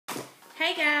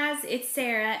Hey guys, it's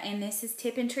Sarah, and this is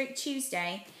Tip and Trick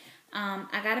Tuesday.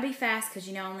 I gotta be fast because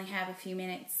I only have a few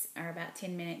minutes, or about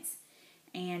 10 minutes.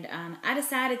 And I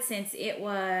decided, since it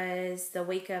was the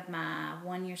week of my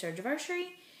 1-year surgery,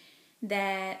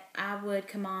 that I would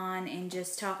come on and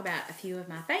just talk about a few of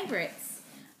my favorites.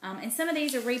 And some of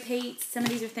these are repeats. Some of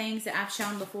these are things that I've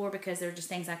shown before because they're just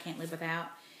things I can't live without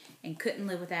and couldn't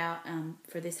live without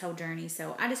for this whole journey.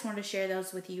 So I just wanted to share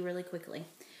those with you really quickly.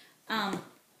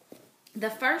 The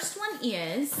first one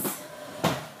is,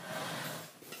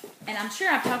 and I'm sure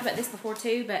I've talked about this before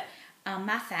too, but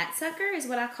my fat sucker is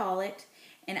what I call it.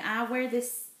 And I wear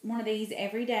one of these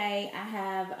every day. I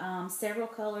have several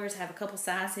colors, I have a couple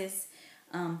sizes.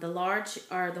 The large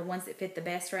are the ones that fit the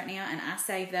best right now, and I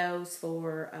save those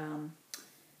for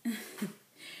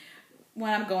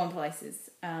when I'm going places.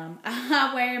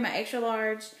 I wear my extra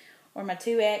large or my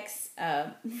 2X.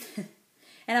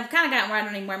 And I've kind of gotten where I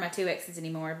don't even wear my 2Xs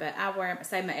anymore, but I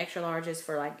save my extra larges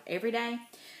for like every day.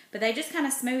 But they just kind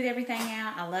of smooth everything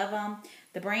out. I love them.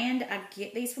 The brand, I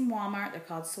get these from Walmart. They're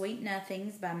called Sweet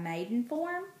Nothings by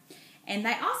Maidenform. And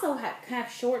they also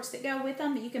have shorts that go with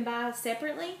them that you can buy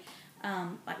separately.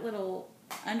 Like little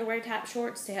underwear type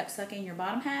shorts to help suck in your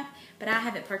bottom half. But I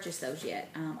haven't purchased those yet.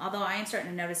 Although I am starting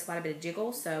to notice quite a bit of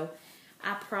jiggle. So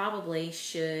I probably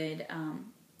should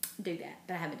do that,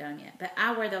 but I haven't done them yet. But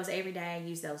I wear those every day. I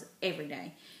use those every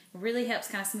day. It really helps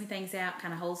kind of smooth things out,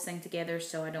 kind of holds things together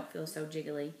so I don't feel so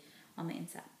jiggly on the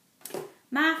inside.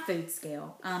 My food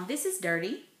scale. This is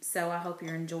dirty, so I hope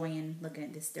you're enjoying looking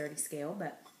at this dirty scale.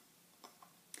 But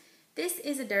this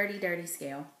is a dirty, dirty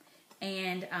scale.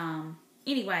 And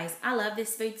anyways, I love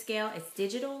this food scale. It's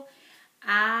digital.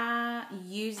 I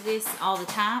use this all the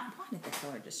time. Why did the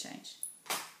color just change?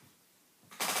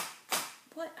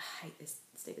 What? I hate this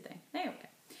stupid thing. There we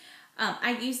go.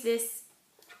 I use this,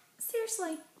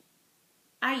 seriously,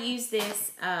 I use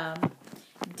this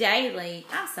daily.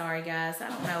 I'm sorry, guys. I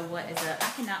don't know what is up.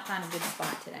 I cannot find a good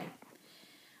spot today.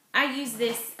 I use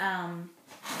this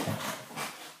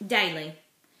daily.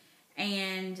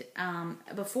 And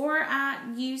before I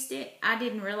used it, I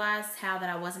didn't realize that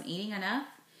I wasn't eating enough.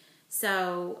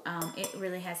 So it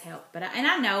really has helped. And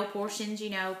I know portions,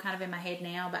 kind of in my head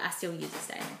now, but I still use this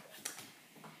daily.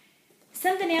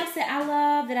 Something else that I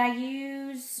love that I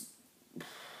use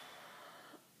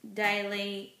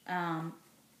daily,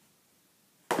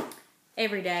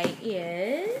 every day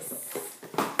is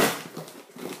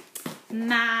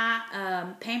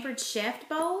my Pampered Chef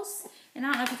bowls. And I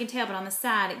don't know if you can tell, but on the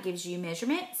side it gives you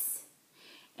measurements.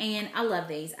 And I love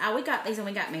these. We got these when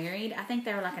we got married. I think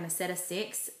they were like in a set of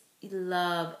 6.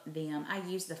 Love them. I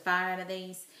use the fire out of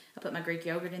these. I put my Greek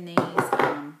yogurt in these.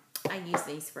 I use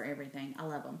these for everything. I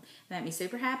love them. They make me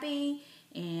super happy,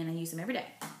 and I use them every day.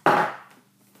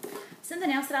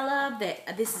 Something else that I love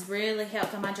that this has really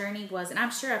helped on my journey was, and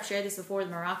I'm sure I've shared this before, the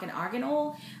Moroccan argan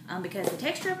oil, because the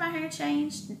texture of my hair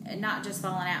changed, not just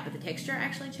falling out, but the texture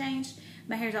actually changed.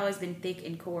 My hair's always been thick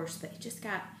and coarse, but it just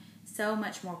got so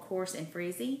much more coarse and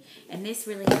frizzy, and this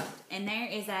really helped. And there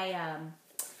is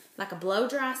like a blow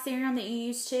dry serum that you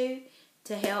use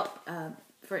to help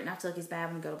for it not to look as bad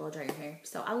when you go to blow dry your hair.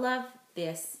 So I love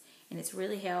this, and it's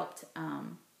really helped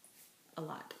a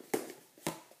lot.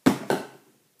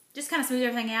 Just kind of smooth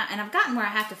everything out, and I've gotten where I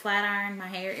have to flat iron my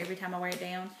hair every time I wear it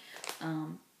down.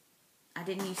 I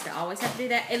didn't used to always have to do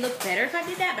that. It looked better if I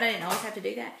did that, but I didn't always have to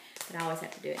do that. But I always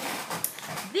have to do it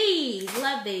now. These,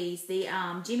 love these. The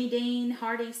Jimmy Dean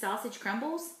Hearty Sausage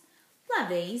Crumbles. Love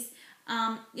these.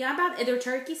 Yeah, they're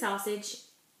turkey sausage.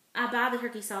 I buy the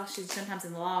turkey sausage sometimes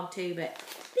in the log too, but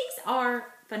these are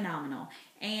phenomenal.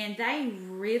 And they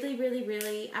really, really,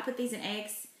 really, I put these in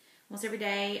eggs almost every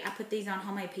day. I put these on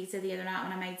homemade pizza the other night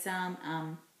when I made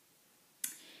some.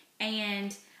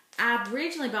 And I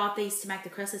originally bought these to make the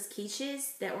crustless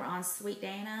quiches that were on Sweet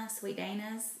Dana's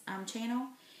channel.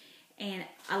 And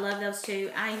I love those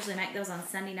too. I usually make those on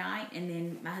Sunday night, and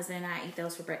then my husband and I eat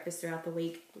those for breakfast throughout the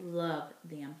week. Love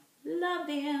them. Love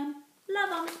them. Love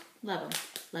them. Love them.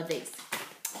 Love these.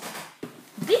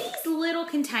 These little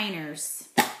containers,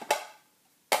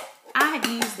 I have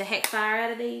used the heck fire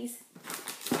out of these.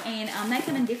 And they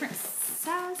come in different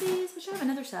sizes, which I have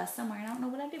another size somewhere, and I don't know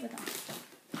what I did with them.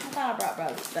 I thought I brought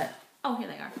both, but, oh, here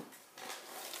they are.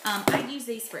 I use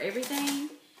these for everything.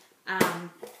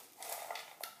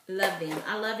 Love them.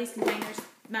 I love these containers.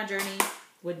 My journey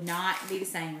would not be the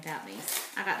same without these.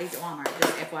 I got these at Walmart,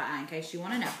 just FYI, in case you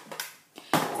want to know.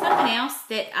 Something else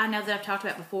that I know that I've talked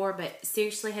about before, but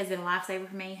seriously has been a lifesaver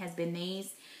for me, has been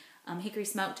these Hickory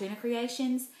Smoked Tuna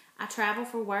Creations. I travel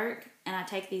for work, and I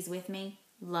take these with me.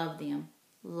 Love them.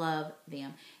 Love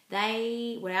them.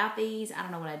 Without these, I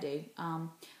don't know what I'd do.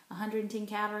 110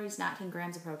 calories, 19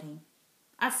 grams of protein.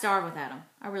 I'd starve without them.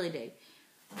 I really do.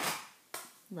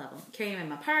 Love them. Carry them in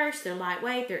my purse. They're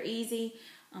lightweight. They're easy.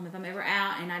 If I'm ever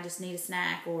out and I just need a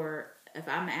snack, or if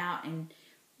I'm out and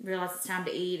realize it's time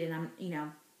to eat and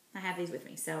I'm, I have these with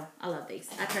me. So I love these.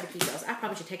 I try to keep those. I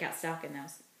probably should take out stock in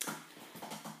those.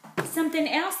 Something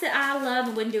else that I love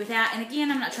and wouldn't do without, and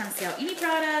again, I'm not trying to sell any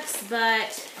products,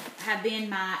 but have been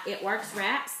my It Works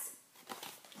wraps.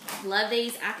 Love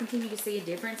these. I continue to see a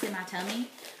difference in my tummy.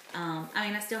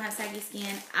 I still have saggy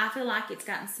skin. I feel like it's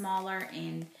gotten smaller,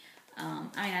 and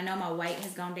I know my weight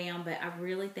has gone down, but I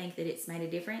really think that it's made a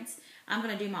difference. I'm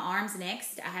going to do my arms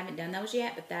next. I haven't done those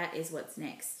yet, but that is what's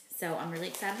next. So I'm really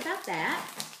excited about that.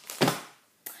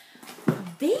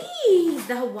 These,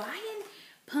 the Hawaiian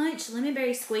Punch Lemon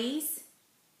Berry Squeeze.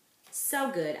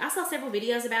 So good. I saw several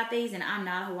videos about these, and I'm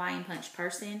not a Hawaiian Punch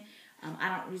person.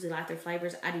 I don't usually like their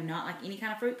flavors. I do not like any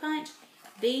kind of fruit punch.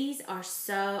 These are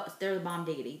they're the bomb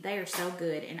diggity. They are so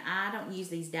good, and I don't use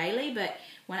these daily, but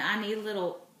when I need a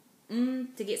little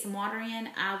to get some water in,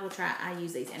 I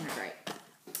use these, and they're great.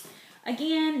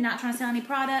 Again, not trying to sell any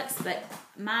products, but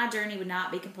my journey would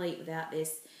not be complete without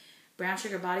this brown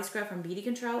sugar body scrub from Beauty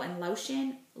Control and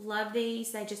lotion. Love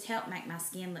these. They just help make my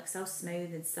skin look so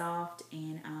smooth and soft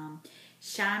and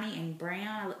shiny and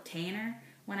brown. I look tanner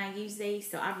when I use these,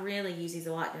 so I really use these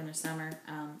a lot during the summer,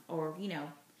 or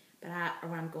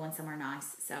when I'm going somewhere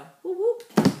nice. So, whoop whoop.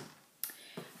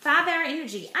 5 Hour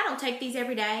Energy. I don't take these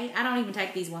every day. I don't even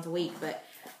take these once a week, but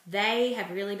they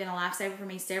have really been a lifesaver for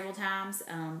me several times,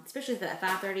 especially for that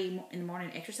 5:30 in the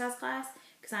morning exercise class,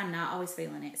 because I'm not always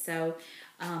feeling it. So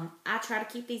I try to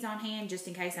keep these on hand just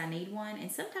in case I need one,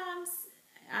 and sometimes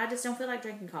I just don't feel like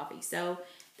drinking coffee. So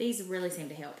these really seem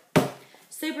to help.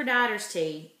 Super Dieter's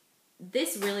Tea.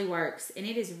 This really works, and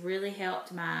it has really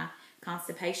helped my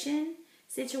constipation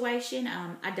situation.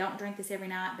 I don't drink this every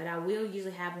night, but I will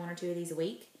usually have 1 or 2 of these a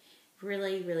week.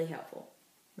 Really, really helpful.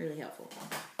 Really helpful.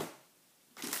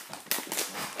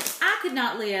 I could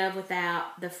not live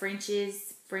without the French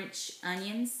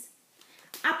onions.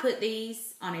 I put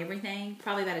these on everything,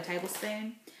 probably about a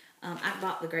tablespoon. I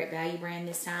bought the Great Value brand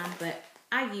this time, but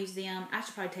I use them. I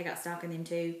should probably take out stock in them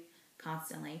too,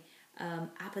 constantly.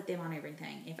 I put them on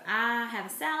everything. If I have a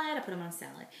salad, I put them on a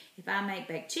salad. If I make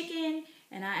baked chicken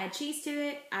and I add cheese to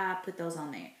it, I put those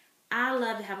on there. I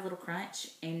love to have a little crunch,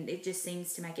 and it just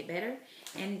seems to make it better.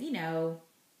 And,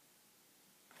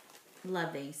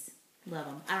 love these. Love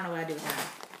them. I don't know what I do without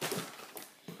them.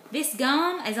 This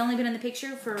gum has only been in the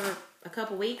picture for a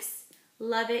couple weeks.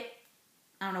 Love it.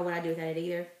 I don't know what I do without it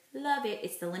either. Love it.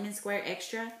 It's the Lemon Square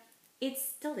Extra.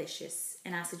 It's delicious,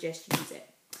 and I suggest you use it.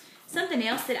 Something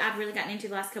else that I've really gotten into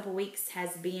the last couple weeks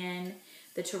has been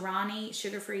the Torani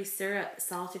Sugar-Free Syrup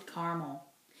Salted Caramel.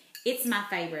 It's my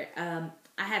favorite.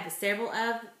 I have several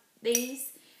of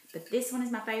these, but this one is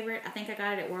my favorite. I think I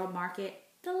got it at World Market.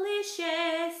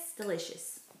 Delicious.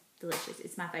 Delicious. Delicious.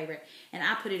 It's my favorite. And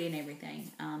I put it in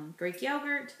everything. Greek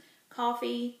yogurt,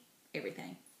 coffee,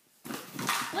 everything.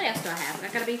 What else do I have? I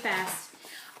gotta be fast.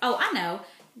 Oh, I know.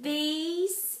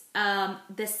 These,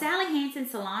 the Sally Hansen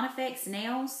Salon Effects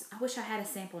nails. I wish I had a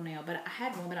sample nail, but I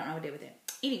had one, but I don't know what to do with it.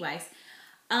 Anyways,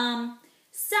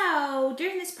 so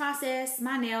during this process,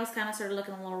 my nails kind of started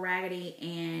looking a little raggedy,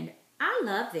 and I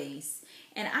love these.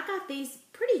 And I got these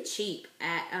pretty cheap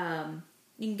at,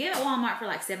 you can get at Walmart for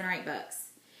like $7 or $8.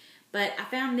 But I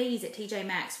found these at TJ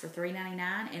Maxx for $3.99,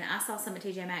 and I saw some at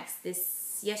TJ Maxx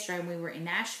yesterday when we were in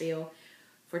Nashville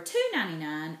for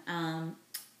 $2.99.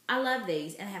 I love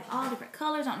these, and they have all different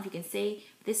colors. I don't know if you can see.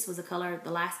 This was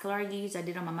the last color I used. I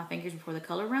did on my fingers before the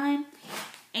color run.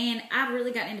 And I've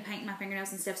really gotten into painting my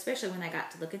fingernails and stuff, especially when they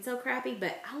got to looking so crappy.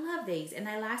 But I love these, and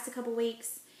they last a couple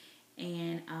weeks.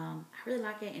 And I really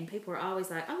like it, and people are always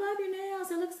like, I love your nails.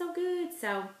 They look so good.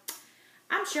 So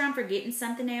I'm sure I'm forgetting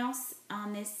something else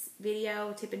on this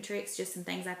video, tip and tricks, just some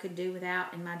things I could do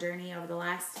without in my journey over the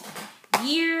last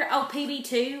year. Oh,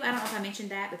 PB2. I don't know if I mentioned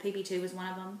that, but PB2 was one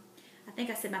of them. I think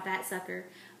I said my fat sucker.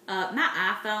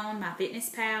 My iPhone, my Fitness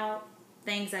Pal,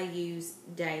 things I use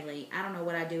daily. I don't know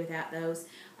what I do without those.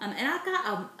 And I've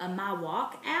got a My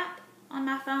Walk app on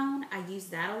my phone. I use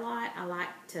that a lot. I like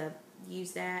to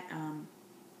use that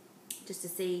just to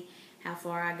see how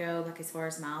far I go, like as far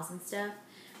as miles and stuff.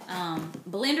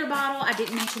 Blender bottle, I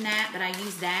didn't mention that, but I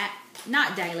use that.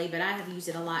 Not daily, but I have used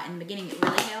it a lot. In the beginning, it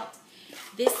really helped.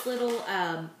 This little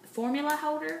formula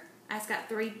holder, it's got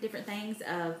 3 different things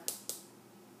of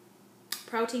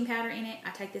protein powder in it.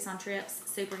 I take this on trips.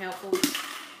 Super helpful.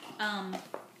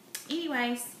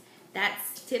 Anyways,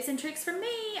 that's tips and tricks from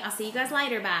me. I'll see you guys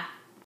later. Bye.